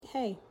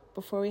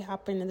before we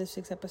hop into this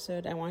week's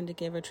episode, I wanted to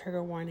give a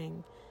trigger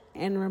warning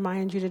and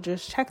remind you to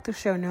just check the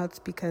show notes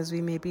because we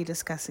may be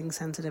discussing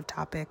sensitive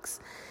topics.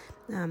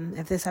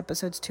 If this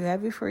episode's too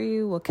heavy for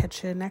you, we'll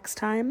catch you next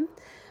time.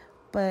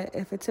 But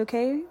if it's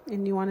okay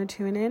and you want to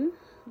tune in,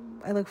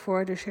 I look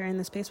forward to sharing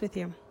the space with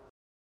you.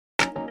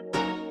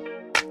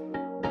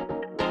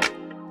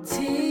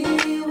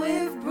 Tea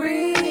with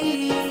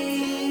Bree.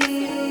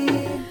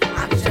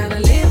 I'm just trying to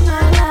live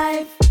my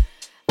life.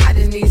 I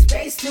just need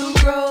space to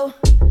grow.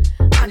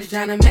 I'm just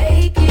trying to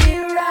make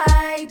it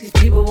right. These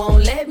people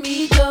won't let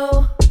me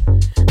go.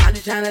 I'm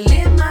just trying to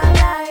live my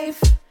life.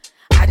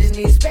 I just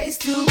need space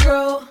to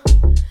grow.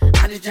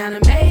 I'm just trying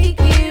to make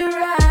it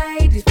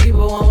right. These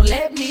people won't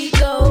let me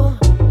go.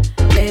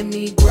 Let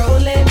me grow,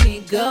 let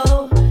me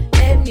go.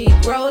 Let me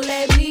grow,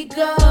 let me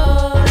go.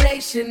 They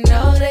should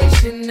know, they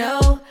should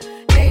know.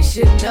 They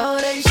should know,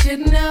 they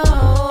should know.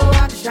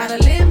 I'm just trying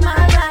to live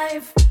my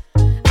life.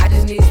 I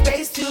just need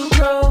space to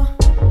grow.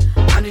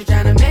 I'm just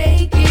trying to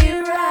make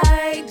it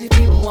right. These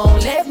people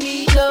won't let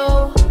me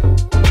go.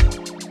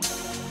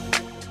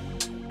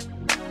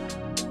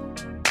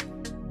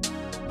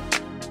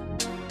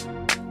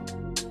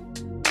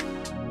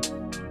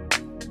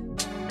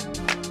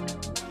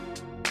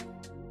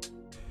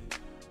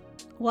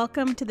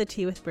 Welcome to the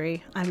Tea with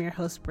Bree. I'm your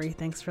host, Bree.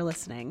 Thanks for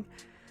listening.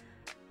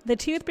 The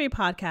Tea with Bree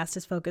podcast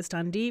is focused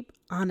on deep,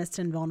 honest,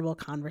 and vulnerable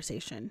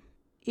conversation.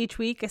 Each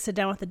week, I sit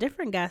down with a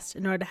different guest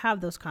in order to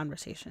have those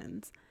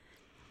conversations.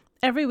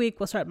 Every week,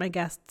 we'll start my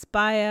guest's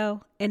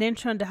bio, an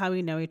intro into how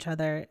we know each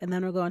other, and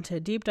then we'll go into a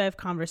deep dive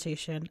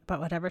conversation about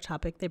whatever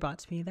topic they brought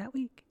to me that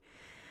week.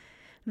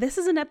 This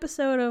is an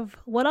episode of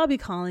what I'll be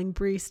calling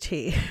Bree's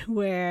Tea,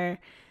 where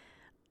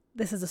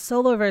this is a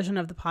solo version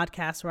of the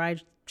podcast where I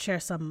share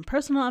some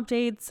personal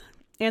updates,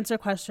 answer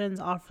questions,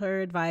 offer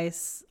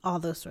advice, all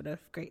those sort of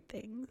great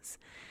things.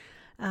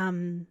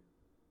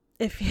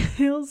 It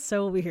feels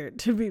so weird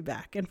to be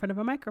back in front of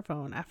a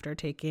microphone after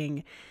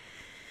taking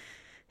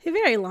a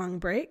very long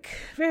break,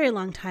 very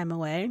long time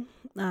away.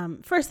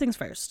 First things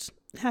first,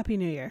 Happy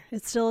New Year.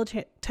 It's still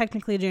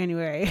technically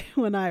January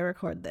when I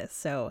record this,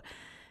 so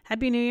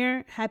Happy New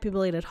Year, happy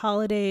belated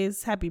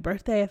holidays, happy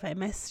birthday if I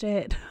missed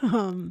it.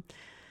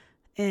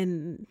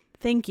 And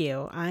thank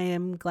you. I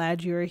am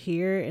glad you are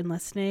here and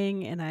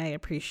listening, and I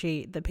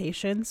appreciate the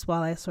patience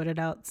while I sorted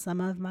out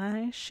some of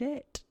my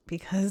shit,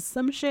 because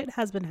some shit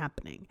has been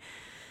happening.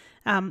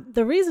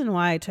 The reason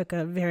why I took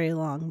a very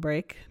long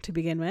break to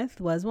begin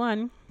with was,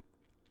 one,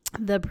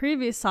 the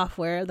previous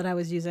software that I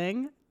was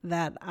using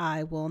that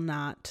I will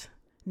not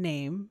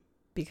name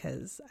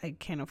because I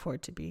can't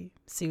afford to be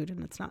sued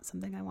and it's not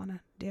something I want to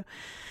do.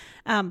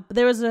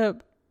 There was a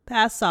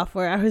past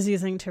software I was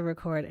using to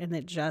record and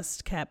it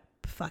just kept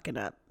fucking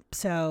up.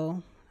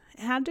 So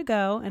it had to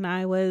go, and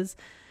I was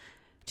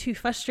too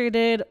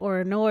frustrated or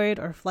annoyed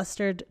or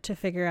flustered to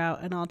figure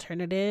out an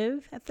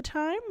alternative at the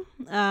time.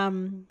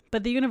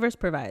 But the universe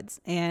provides,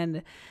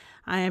 and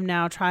I am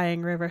now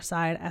trying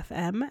Riverside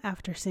FM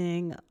after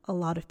seeing a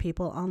lot of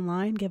people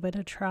online give it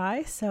a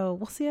try. So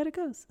we'll see how it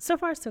goes. So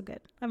far, so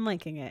good. I'm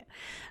liking it.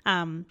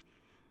 And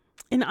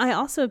I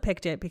also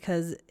picked it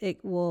because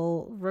it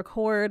will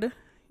record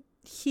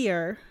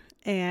here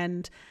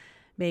and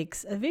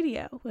makes a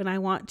video, and I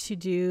want to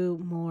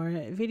do more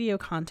video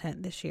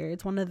content this year.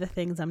 It's one of the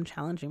things I'm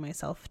challenging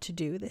myself to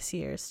do this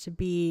year, is to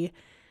be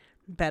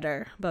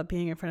better about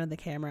being in front of the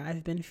camera.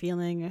 I've been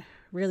feeling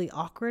really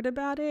awkward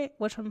about it,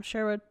 which I'm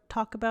sure we'll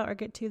talk about or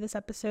get to this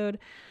episode,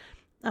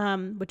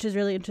 which is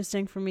really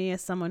interesting for me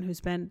as someone who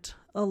spent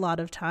a lot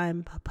of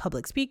time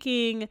public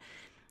speaking,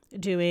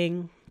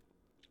 doing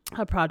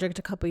a project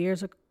a couple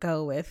years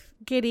ago with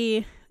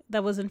Giddy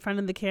that was in front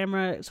of the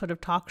camera, sort of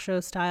talk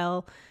show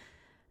style.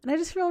 And I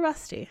just feel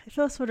rusty. I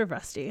feel sort of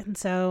rusty. And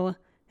so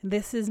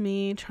this is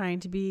me trying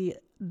to be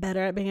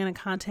better at being a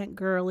content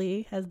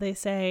girly, as they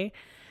say,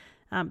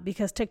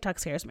 because TikTok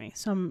scares me.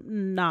 So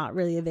I'm not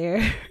really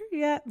there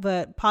yet,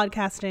 but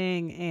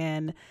podcasting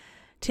and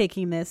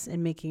taking this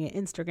and making it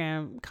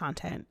Instagram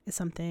content is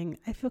something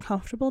I feel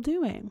comfortable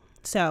doing.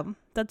 So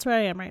that's where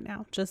I am right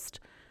now. Just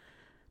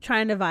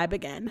trying to vibe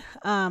again.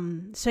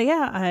 So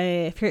yeah,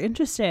 if you're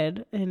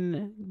interested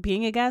in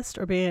being a guest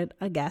or being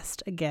a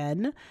guest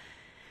again,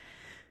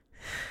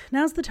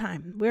 now's the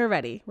time. We're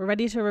ready. We're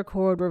ready to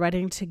record. We're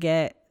ready to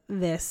get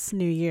this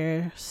new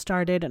year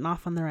started and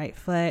off on the right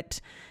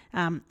foot.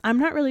 I'm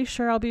not really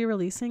sure I'll be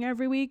releasing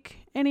every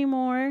week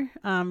anymore.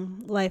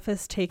 Life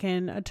has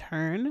taken a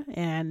turn,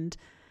 and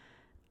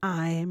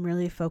I am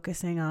really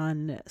focusing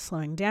on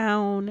slowing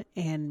down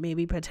and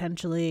maybe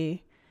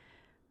potentially,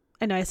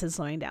 I know I said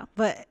slowing down,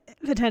 but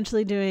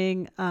potentially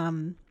doing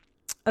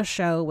a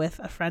show with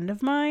a friend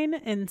of mine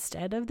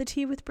instead of the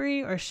Tea with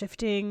Bree, or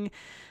shifting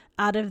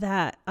out of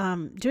that.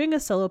 Doing a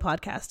solo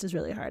podcast is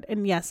really hard.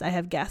 And yes, I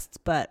have guests,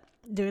 but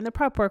doing the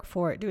prep work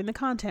for it, doing the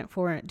content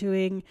for it,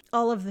 doing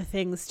all of the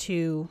things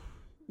to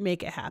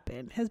make it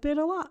happen has been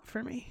a lot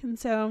for me. And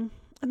so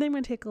I think I'm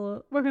going to take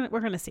we're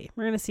going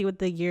to see what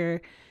the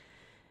year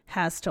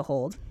has to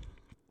hold.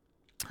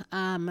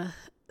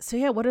 So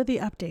yeah, what are the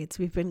updates?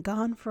 We've been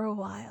gone for a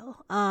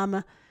while.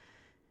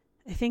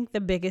 I think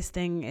the biggest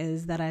thing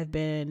is that I've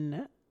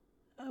been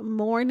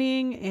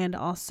mourning and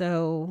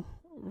also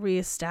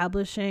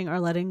reestablishing or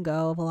letting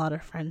go of a lot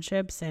of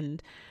friendships.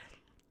 And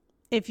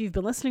if you've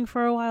been listening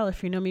for a while,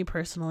 if you know me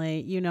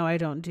personally, you know I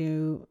don't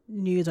do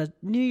New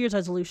Year's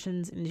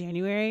resolutions in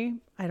January.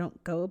 I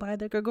don't go by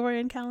the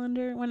Gregorian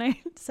calendar when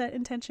I set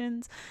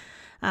intentions.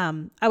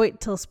 I wait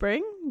till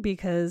spring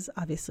because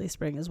obviously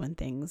spring is when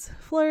things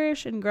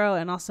flourish and grow,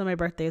 and also my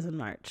birthday is in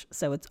March.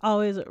 So it's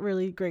always a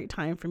really great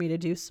time for me to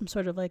do some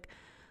sort of like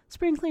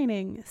spring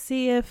cleaning,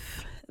 see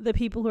if the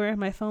people who are in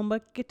my phone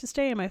book get to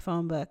stay in my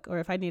phone book, or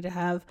if I need to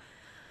have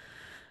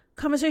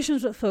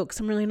conversations with folks.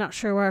 I'm really not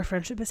sure where our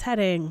friendship is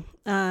heading.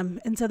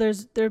 And so there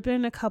have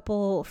been a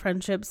couple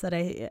friendships that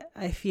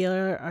I feel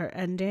are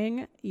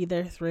ending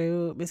either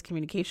through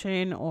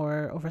miscommunication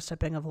or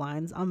overstepping of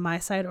lines on my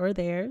side or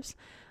theirs.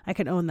 I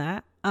can own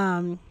that.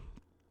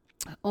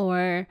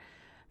 Or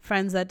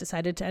friends that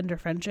decided to end a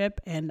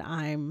friendship and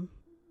I'm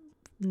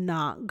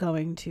not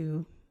going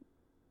to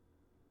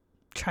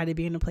try to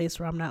be in a place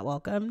where I'm not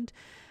welcomed.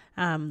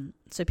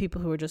 So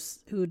people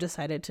who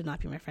decided to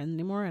not be my friend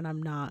anymore, and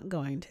I'm not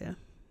going to,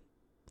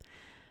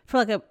 for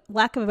like a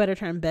lack of a better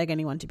term, beg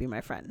anyone to be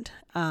my friend.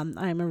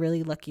 I'm a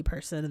really lucky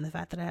person in the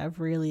fact that I have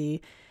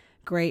really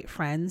great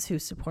friends who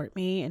support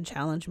me and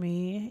challenge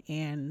me,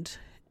 and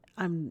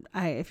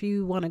if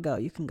you want to go,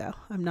 you can go.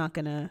 I'm not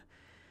gonna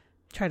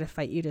try to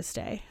fight you to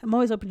stay. I'm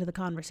always open to the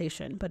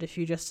conversation, but if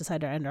you just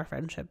decide to end our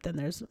friendship, then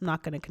I'm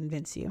not going to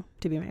convince you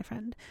to be my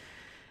friend.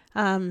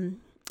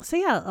 So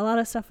yeah, a lot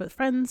of stuff with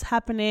friends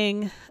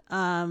happening.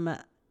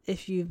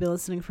 If you've been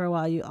listening for a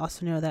while, you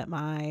also know that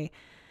my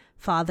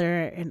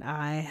father and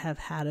I have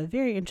had a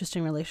very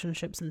interesting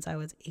relationship since I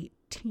was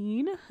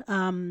 18.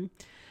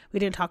 We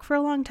didn't talk for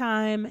a long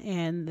time.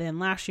 And then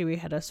last year we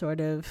had a sort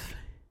of,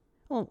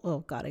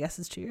 oh God, I guess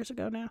it's 2 years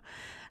ago now.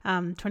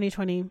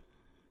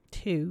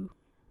 2022.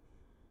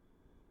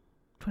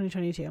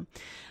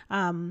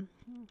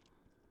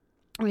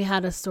 We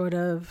had a sort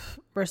of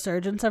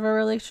resurgence of a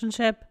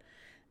relationship.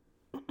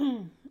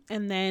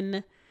 And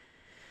then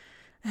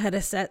I had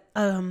to set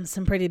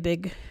some pretty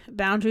big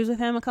boundaries with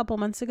him a couple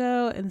months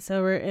ago. And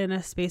so we're in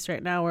a space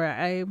right now where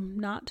I'm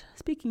not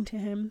speaking to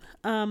him.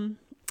 And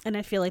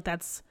I feel like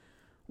that's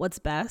what's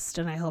best.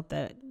 And I hope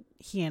that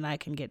he and I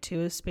can get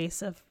to a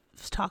space of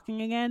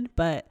talking again.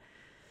 But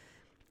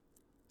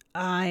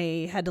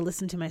I had to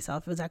listen to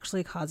myself. It was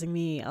actually causing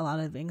me a lot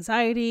of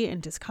anxiety and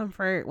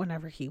discomfort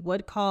whenever he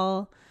would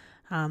call.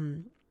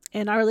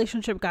 And our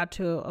relationship got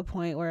to a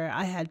point where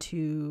I had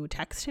to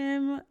text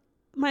him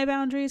my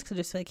boundaries because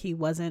I just feel like he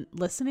wasn't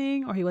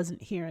listening or he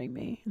wasn't hearing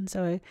me. And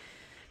so I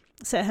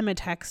sent him a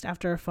text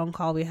after a phone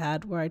call we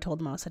had where I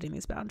told him I was setting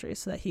these boundaries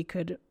so that he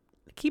could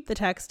keep the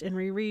text and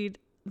reread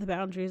the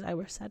boundaries I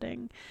was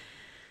setting.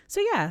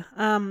 So yeah,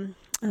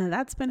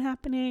 that's been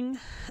happening.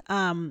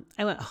 I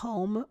went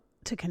home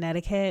to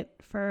Connecticut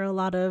for a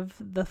lot of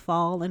the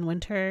fall and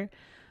winter,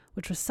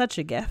 which was such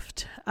a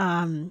gift.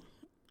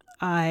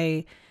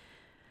 I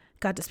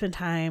got to spend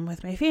time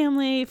with my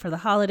family for the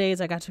holidays.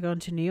 I got to go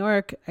into New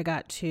York. I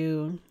got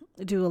to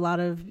do a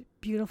lot of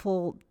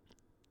beautiful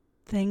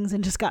things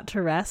and just got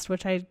to rest,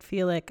 which I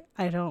feel like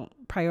I don't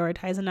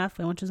prioritize enough,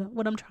 which is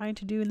what I'm trying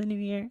to do in the new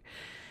year.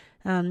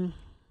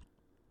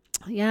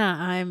 Yeah,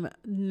 I'm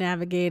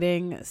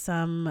navigating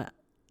some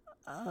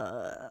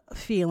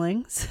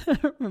feelings,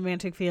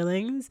 romantic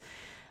feelings.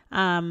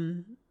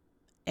 And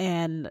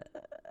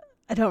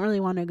I don't really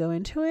want to go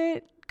into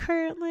it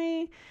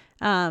currently.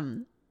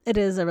 It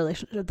is a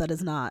relationship that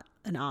is not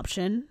an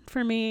option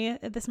for me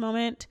at this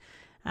moment.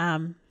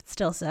 It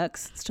still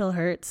sucks, still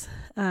hurts.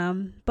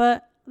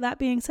 But that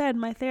being said,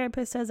 my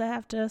therapist says I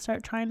have to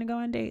start trying to go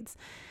on dates.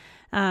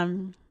 I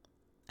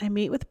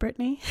meet with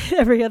Brittany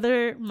every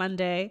other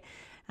Monday.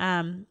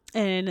 And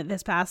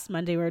this past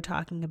Monday, we were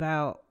talking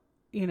about,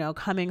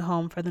 coming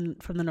home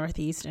from the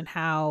Northeast and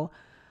how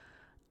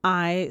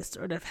I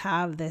sort of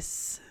have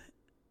this,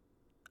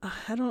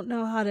 I don't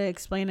know how to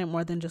explain it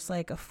more than just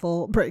like a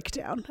full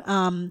breakdown.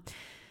 I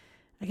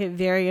get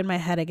very in my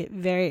head. I get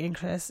very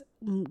anxious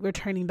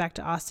returning back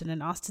to Austin,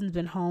 and Austin's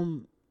been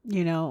home,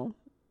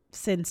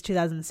 since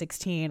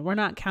 2016. We're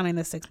not counting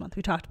the 6 months.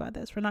 We talked about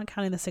this. We're not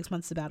counting the 6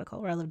 month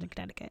sabbatical where I lived in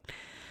Connecticut.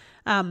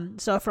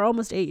 So for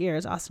almost 8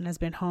 years, Austin has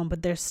been home,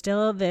 but there's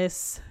still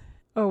this,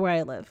 or where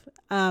I live.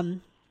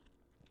 And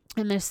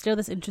there's still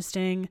this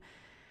interesting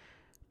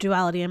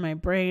duality in my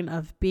brain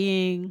of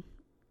being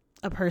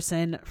a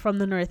person from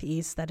the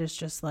Northeast that is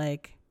just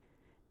like,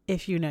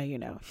 if you know, you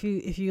know.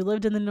 If you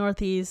lived in the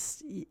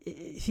Northeast,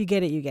 if you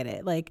get it, you get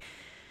it. Like,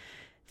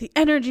 the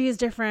energy is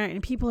different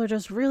and people are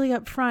just really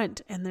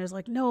upfront and there's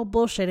like no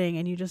bullshitting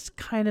and you just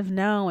kind of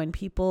know and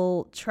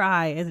people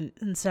try.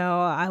 And so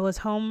I was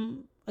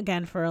home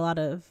again for a lot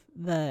of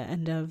the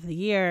end of the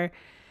year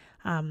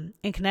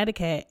in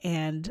Connecticut,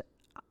 and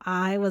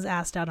I was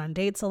asked out on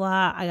dates a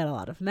lot. I got a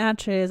lot of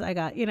matches. I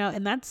got,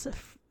 and that's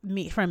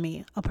from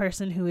me, a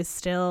person who is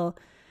still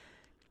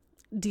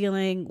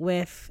dealing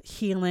with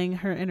healing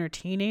her inner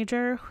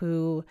teenager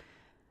who,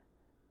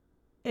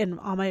 and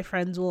all my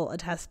friends will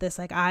attest this,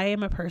 like I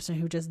am a person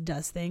who just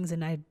does things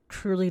and I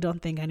truly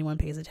don't think anyone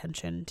pays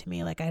attention to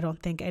me. Like I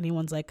don't think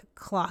anyone's like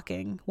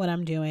clocking what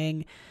I'm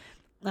doing.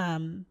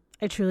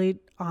 I truly,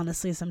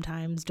 honestly,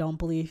 sometimes don't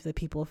believe that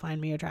people find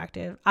me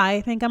attractive.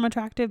 I think I'm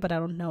attractive, but I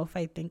don't know if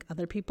I think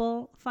other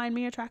people find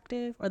me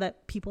attractive or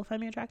that people find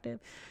me attractive.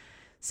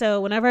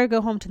 So whenever I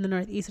go home to the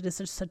Northeast, it is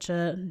just such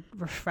a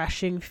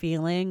refreshing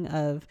feeling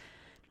of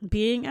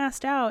being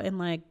asked out and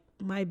like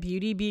my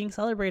beauty being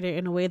celebrated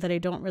in a way that I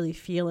don't really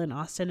feel in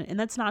Austin. And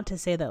that's not to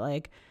say that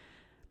like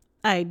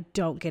I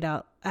don't get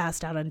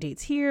asked out on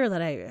dates here,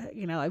 that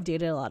I've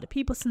dated a lot of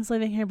people since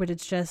living here, but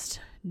it's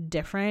just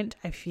different.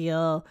 I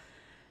feel,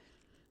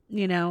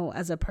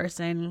 as a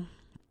person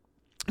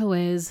who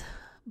is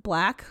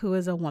Black, who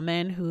is a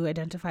woman who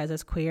identifies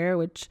as queer,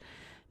 which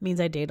means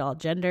I date all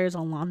genders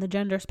along the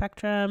gender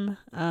spectrum,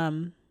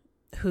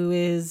 who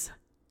is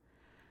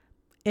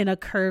in a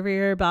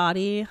curvier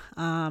body,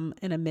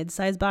 in a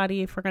mid-sized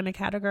body, if we're going to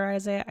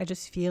categorize it. I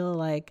just feel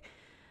like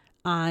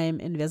I'm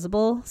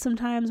invisible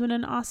sometimes when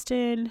in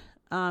Austin,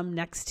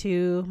 next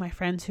to my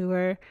friends who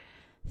are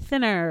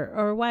thinner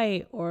or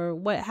white or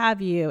what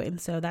have you.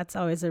 And so that's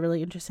always a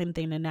really interesting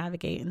thing to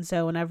navigate. And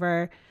so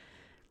whenever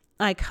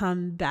I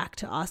come back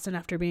to Austin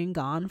after being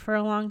gone for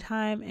a long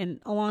time,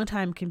 and a long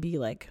time can be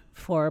like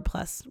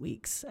 4+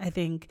 weeks. I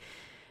think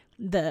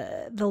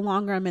the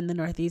longer I'm in the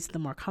Northeast, the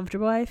more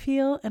comfortable I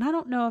feel. And I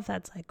don't know if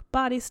that's like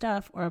body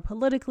stuff or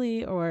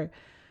politically or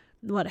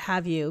what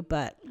have you.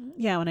 But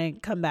yeah, when I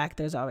come back,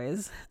 there's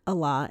always a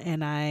lot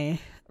and I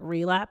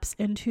relapse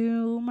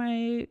into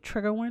my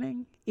trigger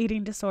warning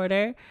eating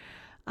disorder.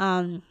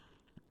 And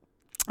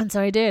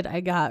so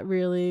I got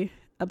really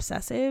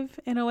obsessive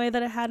in a way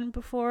that I hadn't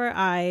before.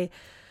 I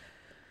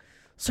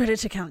started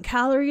to count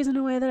calories in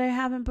a way that I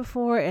haven't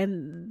before.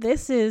 And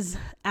this is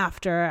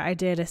after I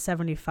did a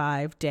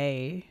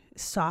 75-day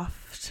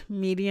soft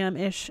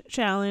medium-ish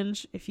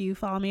challenge. If you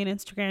follow me on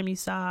Instagram, you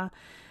saw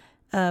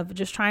of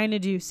just trying to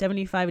do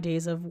 75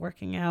 days of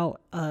working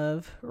out,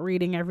 of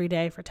reading every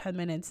day for 10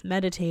 minutes,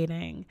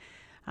 meditating,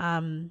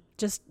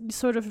 just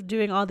sort of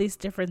doing all these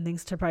different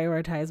things to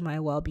prioritize my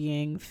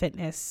well-being,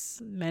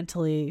 fitness,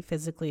 mentally,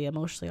 physically,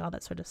 emotionally, all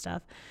that sort of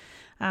stuff.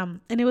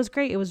 And it was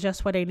great. It was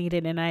just what I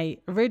needed. And I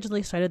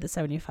originally started the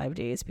 75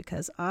 days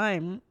because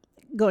I'm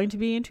going to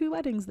be in 2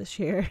 weddings this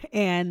year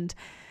and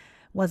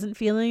wasn't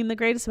feeling the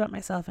greatest about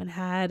myself and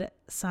had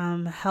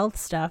some health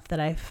stuff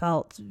that I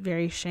felt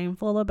very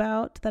shameful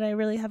about that I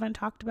really haven't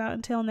talked about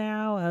until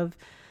now.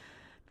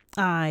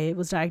 I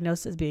was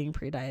diagnosed as being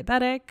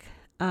pre-diabetic.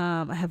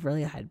 I have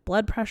really high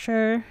blood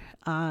pressure.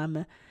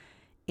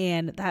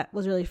 And that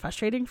was really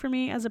frustrating for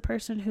me as a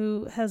person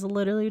who has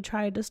literally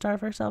tried to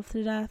starve herself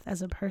to death,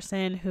 as a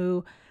person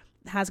who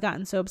has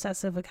gotten so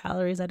obsessive with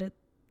calories that it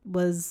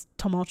was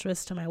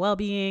tumultuous to my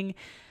well-being.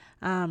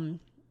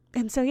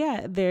 And so,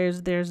 yeah,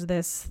 there's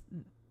this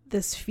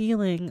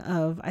feeling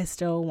of I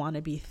still want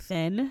to be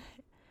thin.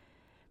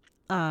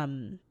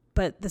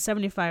 But the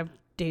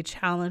 75-day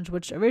challenge,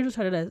 which originally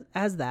started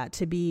as that,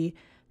 to be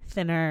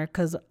thinner,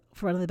 because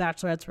for one of the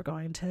bachelorettes, we're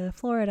going to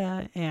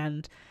Florida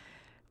and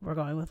we're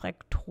going with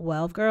like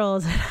 12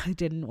 girls and I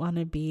didn't want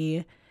to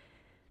be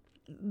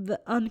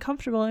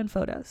uncomfortable in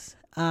photos.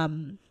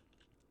 And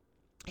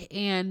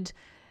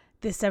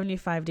this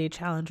 75-day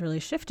challenge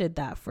really shifted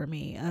that for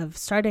me, of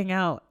starting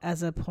out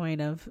as a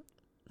point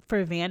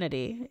for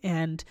vanity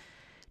and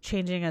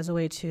changing as a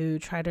way to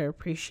try to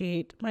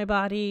appreciate my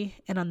body.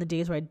 And on the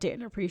days where I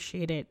didn't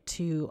appreciate it,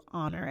 to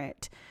honor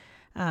it,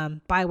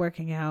 by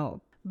working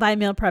out, by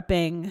meal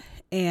prepping,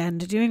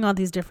 and doing all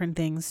these different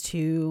things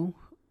to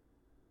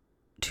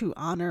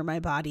honor my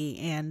body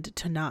and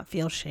to not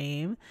feel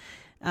shame.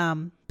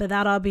 But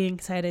that all being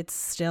said, it's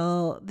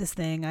still this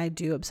thing I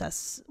do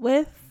obsess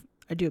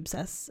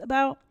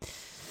about,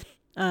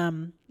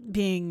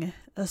 being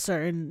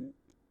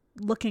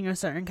looking a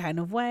certain kind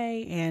of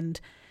way.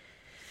 And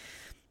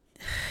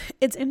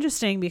it's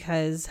interesting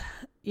because,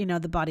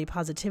 the body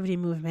positivity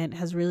movement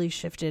has really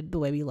shifted the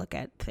way we look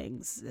at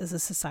things as a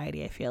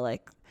society. I feel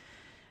like,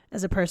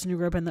 as a person who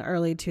grew up in the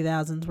early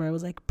 2000s, where it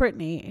was like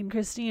Britney and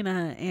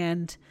Christina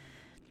and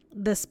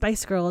the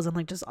Spice Girls and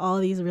like just all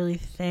these really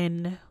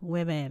thin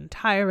women,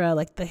 Tyra,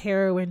 like the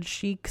heroin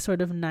chic sort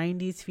of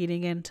 90s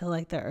feeding into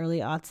like the early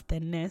aughts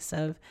thinness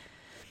of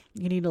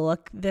you need to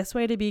look this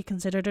way to be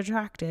considered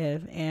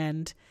attractive.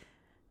 And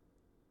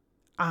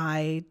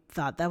I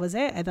thought that was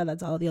it. I thought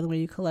that's all the other way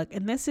you could look.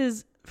 And this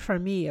is, for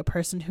me, a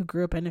person who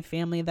grew up in a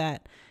family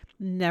that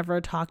never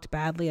talked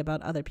badly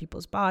about other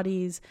people's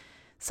bodies,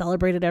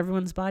 celebrated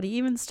everyone's body.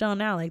 Even still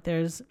now, like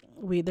there's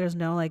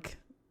no like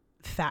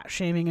fat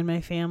shaming in my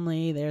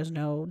family. There's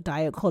no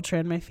diet culture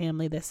in my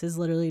family. This is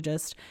literally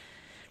just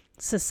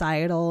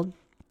societal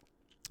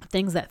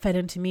things that fed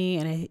into me.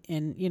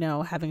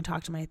 And having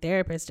talked to my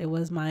therapist, it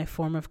was my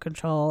form of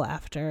control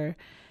after,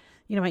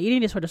 my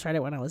eating disorder started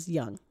when I was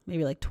young,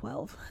 maybe like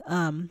 12.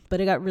 But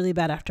it got really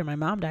bad after my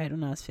mom died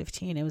when I was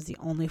 15. It was the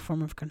only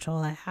form of control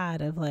I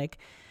had, of like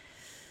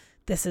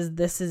this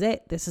is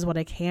it. This is what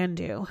I can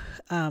do.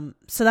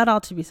 So that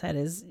all to be said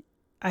is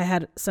I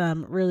had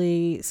some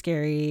really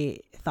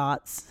scary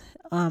thoughts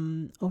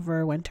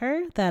over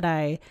winter that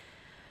I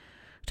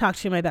talked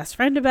to my best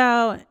friend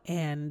about,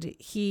 and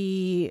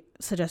he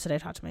suggested I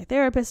talk to my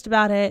therapist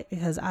about it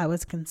because I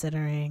was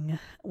considering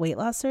weight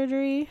loss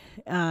surgery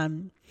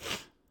in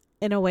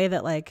a way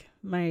that like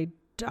my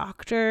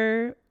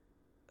doctor,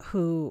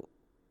 who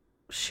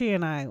she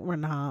and I were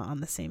not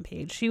on the same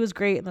page. She was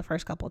great in the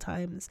first couple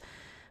times,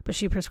 but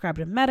she prescribed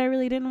a med I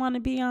really didn't want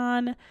to be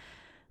on.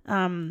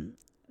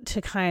 To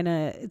kind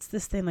of, it's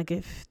this thing like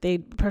if they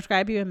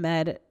prescribe you a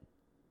med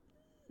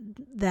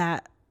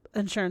that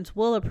insurance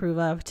will approve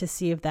of, to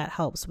see if that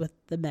helps with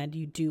the med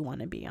you do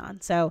want to be on.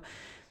 So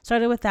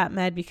started with that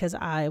med because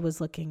I was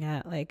looking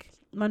at like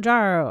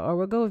Mounjaro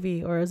or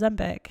Wegovy or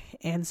Ozempic,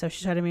 and so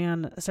she started me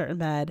on a certain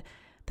med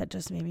that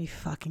just made me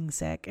fucking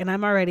sick, and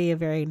I'm already a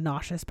very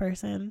nauseous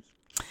person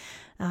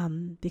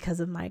because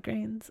of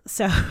migraines,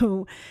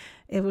 so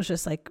it was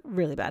just like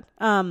really bad.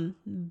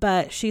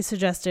 But she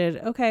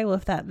suggested, okay, well,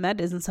 if that med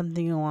isn't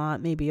something you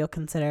want, maybe you'll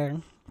consider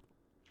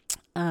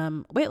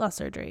weight loss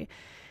surgery.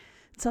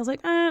 So I was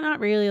like, not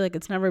really. Like,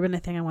 it's never been a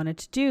thing I wanted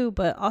to do,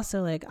 but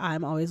also like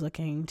I'm always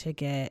looking to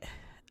get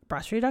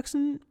breast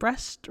reduction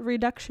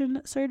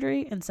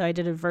surgery. And so I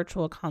did a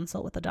virtual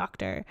consult with a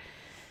doctor,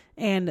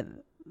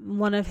 and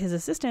one of his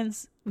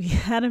assistants, we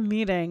had a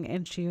meeting,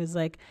 and she was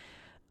like,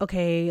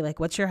 okay, like,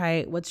 what's your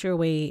height? What's your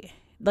weight?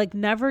 Like,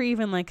 never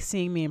even like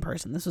seeing me in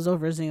person. This was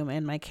over Zoom,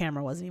 and my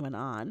camera wasn't even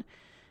on,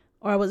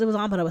 or it was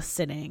on, but I was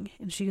sitting.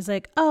 And she was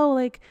like, oh,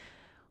 like,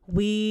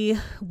 we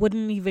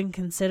wouldn't even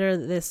consider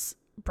this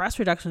breast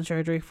reduction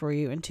surgery for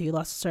you until you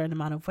lost a certain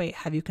amount of weight.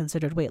 Have you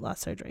considered weight loss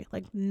surgery?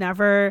 Like,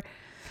 never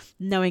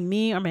knowing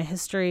me or my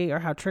history or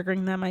how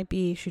triggering that might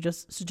be, she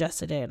just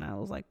suggested it, and I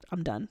was like,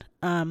 I'm done.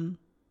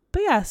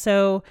 But yeah,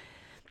 so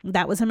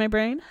that was in my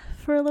brain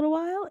for a little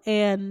while,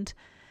 and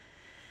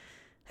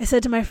I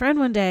said to my friend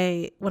one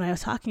day when I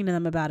was talking to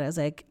them about it, I was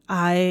like,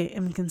 I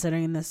am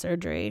considering this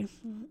surgery.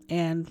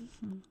 And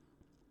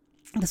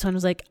this one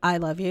was like, I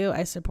love you,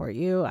 I support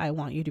you, I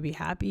want you to be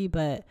happy,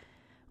 but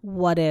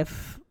what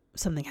if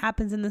something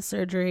happens in this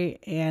surgery?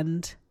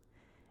 And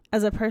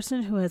as a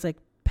person who has like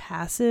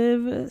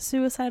passive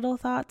suicidal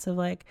thoughts of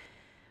like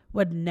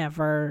would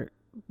never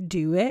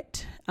do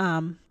it,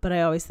 but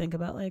I always think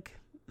about like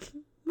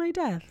my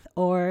death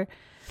or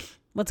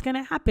what's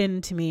gonna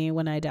happen to me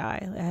when I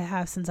die. I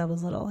have since I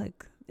was little.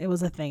 Like, it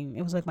was a thing.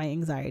 It was like my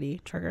anxiety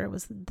trigger. It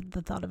was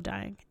the thought of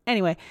dying.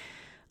 Anyway,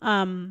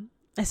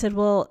 I said,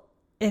 well,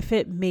 if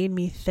it made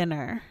me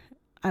thinner,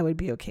 I would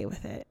be okay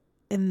with it.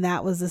 And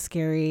that was the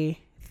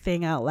scary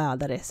thing out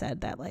loud that I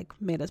said that like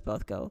made us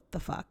both go the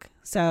fuck.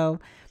 So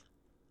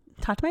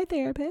talked to my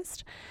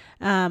therapist,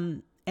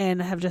 and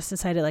have just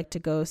decided like to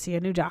go see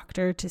a new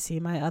doctor to see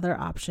my other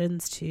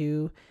options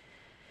to,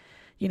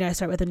 you know, I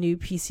start with a new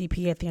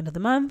PCP at the end of the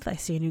month. I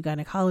see a new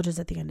gynecologist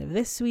at the end of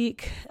this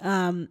week.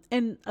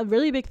 And a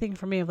really big thing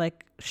for me of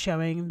like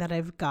showing that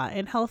I've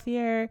gotten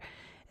healthier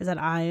is that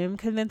I am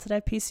convinced that I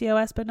have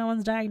PCOS, but no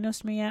one's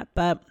diagnosed me yet.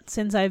 But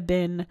since I've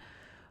been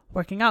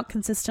working out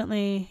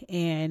consistently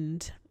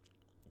and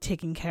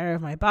taking care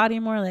of my body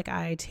more, like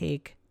I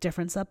take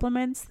different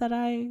supplements that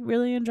I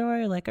really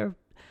enjoy, like a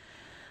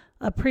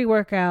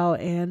pre-workout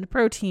and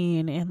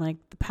protein and like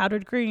the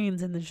powdered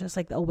greens, and it's just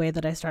like the way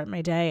that I start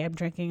my day. I'm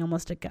drinking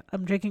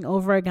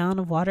over a gallon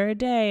of water a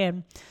day,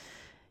 and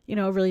you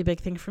know, a really big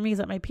thing for me is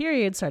that my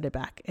period started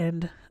back.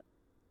 And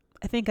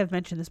I think I've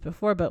mentioned this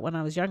before, but when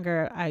I was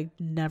younger, I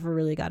never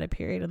really got a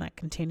period, and that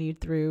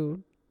continued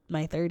through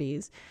my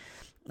 30s,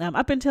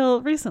 up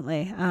until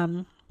recently,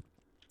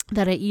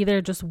 that I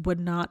either just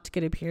would not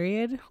get a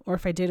period, or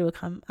if I did, it would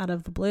come out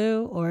of the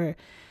blue, or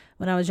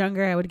when I was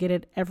younger, I would get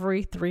it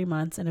every 3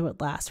 months, and it would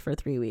last for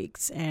 3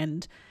 weeks.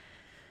 And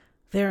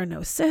there are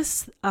no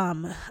cysts.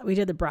 We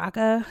did the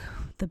BRCA,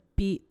 the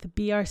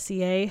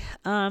BRCA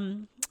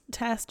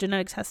test,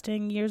 genetic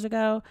testing years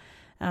ago,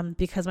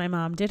 because my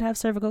mom did have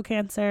cervical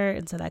cancer,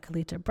 and so that could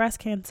lead to breast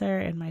cancer,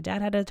 and my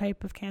dad had a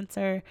type of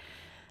cancer,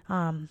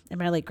 and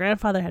my late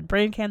grandfather had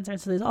brain cancer.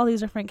 So there's all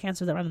these different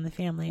cancers that run in the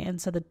family,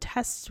 and so the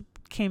test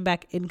came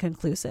back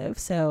inconclusive.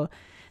 So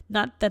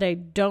not that I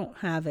don't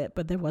have it,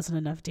 but there wasn't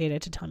enough data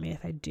to tell me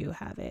if I do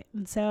have it.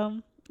 And so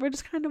we're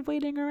just kind of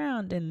waiting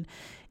around, and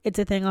it's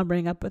a thing I'll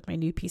bring up with my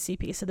new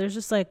PCP. So there's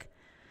just like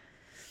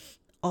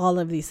all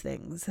of these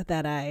things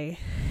that I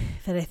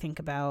think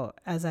about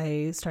as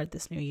I start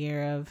this new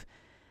year of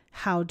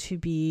how to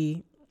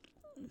be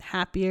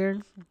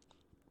happier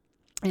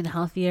and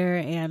healthier.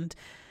 And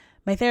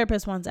my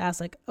therapist once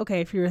asked, like,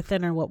 okay, if you were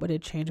thinner, what would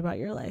it change about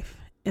your life?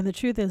 And the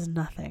truth is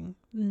nothing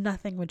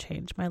would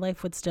change. My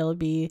life would still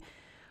be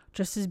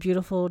just as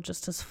beautiful,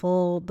 just as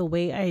full. The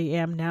way I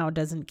am now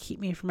doesn't keep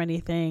me from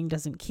anything,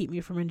 doesn't keep me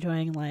from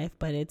enjoying life,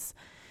 but it's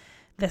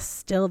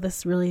this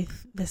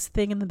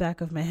thing in the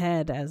back of my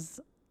head as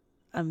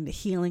I'm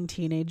healing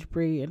teenage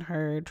Brie and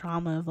her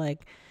trauma of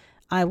like,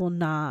 I will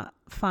not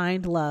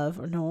find love,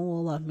 or no one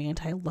will love me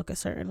until I look a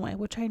certain way,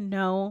 which I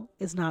know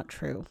is not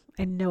true.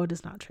 I know it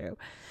is not true.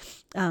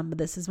 But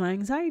this is my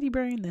anxiety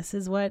brain. This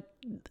is what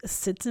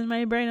sits in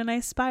my brain, and I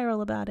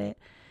spiral about it.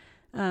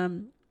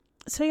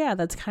 So yeah,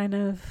 that's kind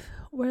of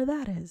where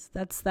that is.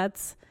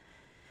 That's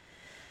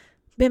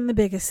been the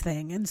biggest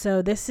thing. And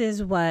so this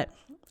is what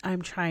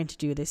I'm trying to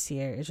do this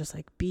year, is just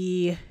like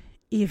be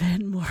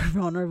even more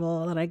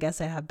vulnerable than I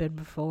guess I have been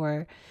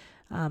before.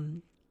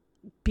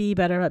 Be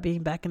better about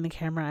being back in the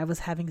camera. I was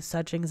having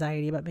such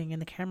anxiety about being in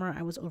the camera.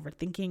 I was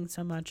overthinking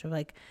so much of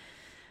like,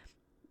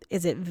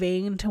 is it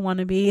vain to want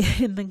to be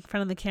in the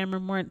front of the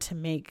camera more to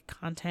make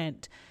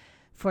content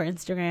for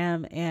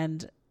Instagram?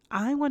 And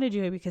I want to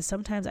do it because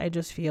sometimes I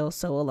just feel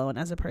so alone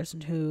as a person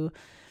who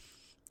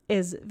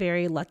is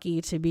very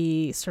lucky to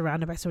be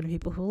surrounded by so many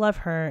people who love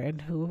her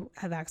and who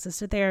have access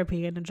to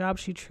therapy and a job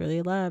she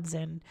truly loves,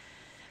 and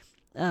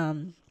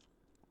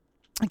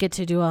I get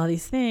to do all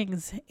these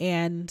things,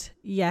 and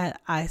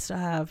yet I still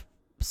have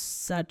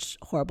such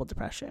horrible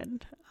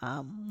depression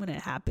when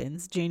it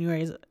happens.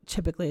 January is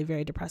typically a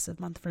very depressive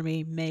month for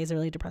me. May is a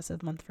really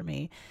depressive month for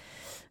me.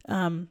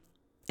 And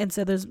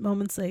so there's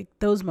moments like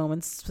those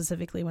moments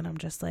specifically when I'm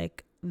just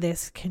like,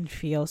 this can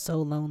feel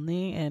so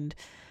lonely, and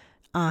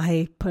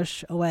I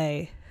push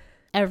away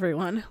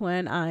everyone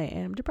when I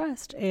am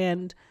depressed,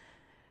 and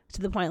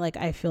to the point like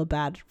I feel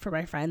bad for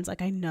my friends.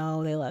 Like I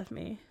know they love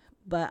me,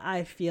 but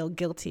I feel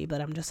guilty,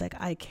 but I'm just like,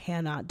 I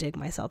cannot dig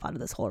myself out of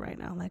this hole right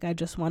now. Like I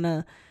just want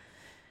to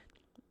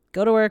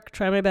go to work,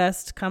 try my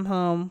best, come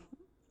home,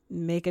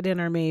 make a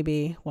dinner,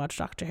 maybe watch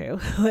Doctor Who,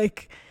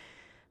 like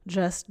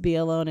just be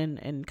alone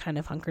and kind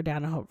of hunker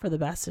down and hope for the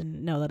best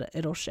and know that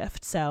it'll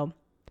shift. So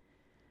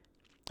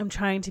I'm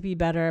trying to be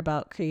better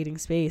about creating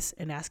space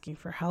and asking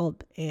for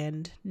help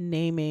and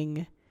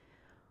naming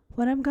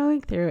what I'm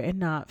going through and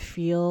not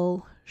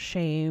feel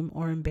shame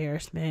or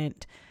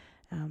embarrassment.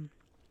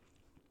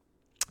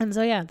 And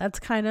so, yeah, that's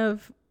kind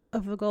of a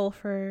goal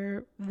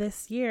for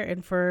this year,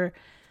 and for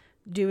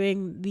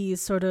doing these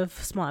sort of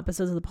small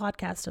episodes of the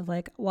podcast of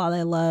like, while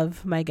I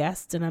love my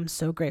guests and I'm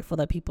so grateful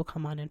that people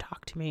come on and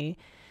talk to me,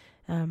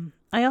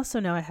 I also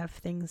know I have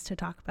things to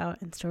talk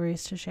about and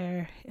stories to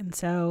share. And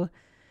so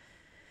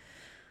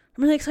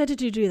I'm really excited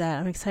to do that.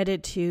 I'm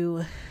excited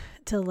to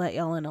let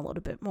y'all in a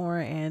little bit more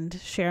and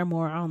share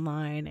more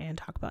online and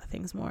talk about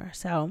things more.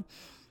 So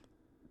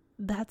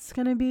that's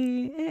going to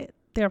be it.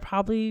 There'll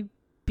probably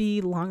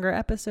be longer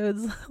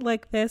episodes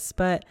like this,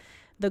 but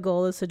the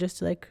goal is to just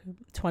do like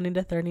 20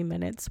 to 30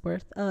 minutes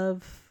worth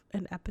of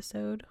an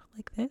episode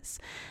like this.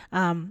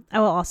 I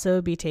will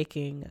also be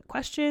taking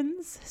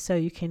questions, so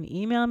you can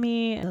email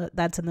me.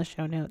 That's in the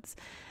show notes.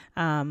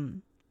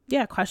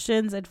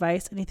 Questions,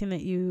 advice, anything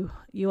that you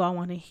all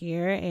want to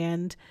hear.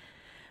 And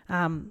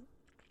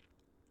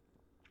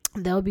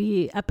there'll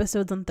be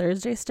episodes on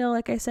Thursday still,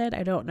 like I said.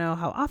 I don't know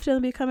how often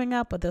they'll be coming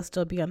up, but they'll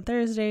still be on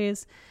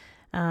Thursdays.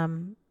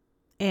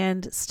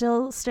 And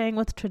still staying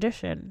with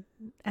tradition.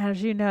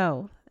 As you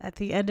know, at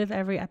the end of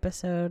every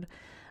episode,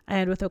 I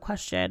end with a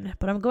question,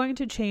 but I'm going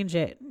to change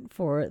it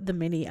for the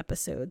mini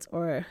episodes,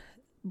 or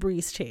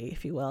breeze tea,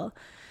 if you will.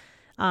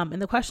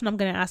 And the question I'm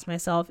going to ask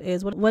myself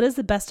is, what is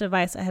the best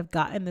advice I have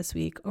gotten this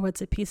week? Or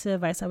what's a piece of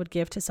advice I would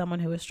give to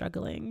someone who is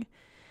struggling?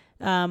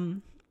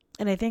 And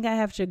I think I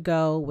have to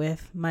go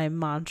with my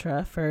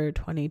mantra for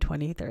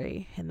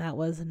 2023. And that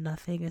was,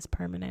 nothing is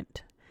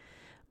permanent.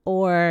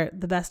 Or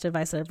the best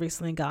advice I've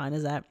recently gotten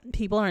is that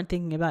people aren't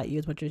thinking about you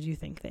as much as you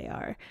think they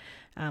are.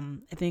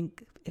 I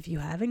think if you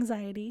have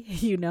anxiety,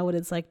 you know what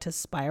it's like to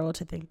spiral,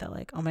 to think that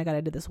like, oh my God,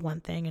 I did this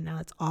one thing and now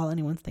it's all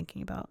anyone's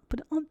thinking about.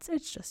 But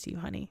it's just you,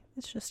 honey.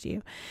 It's just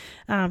you.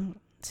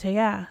 So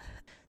yeah,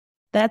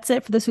 that's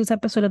it for this week's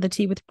episode of The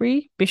Tea with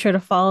Bree. Be sure to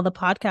follow the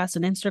podcast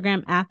on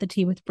Instagram at The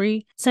Tea with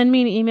Bree. Send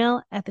me an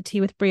email at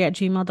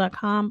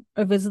theteawithbree@gmail.com,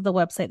 or visit the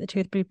website,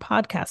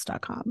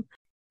 theteawithbreepodcast.com.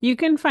 You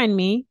can find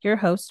me, your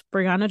host,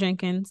 Brianna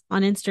Jenkins,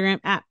 on Instagram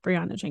at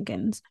Brianna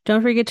Jenkins.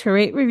 Don't forget to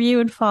rate, review,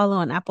 and follow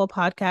on Apple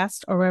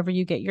Podcasts or wherever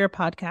you get your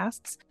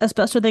podcasts. A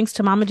special thanks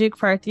to Mama Duke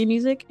for our theme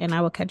music, and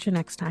I will catch you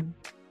next time.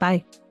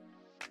 Bye.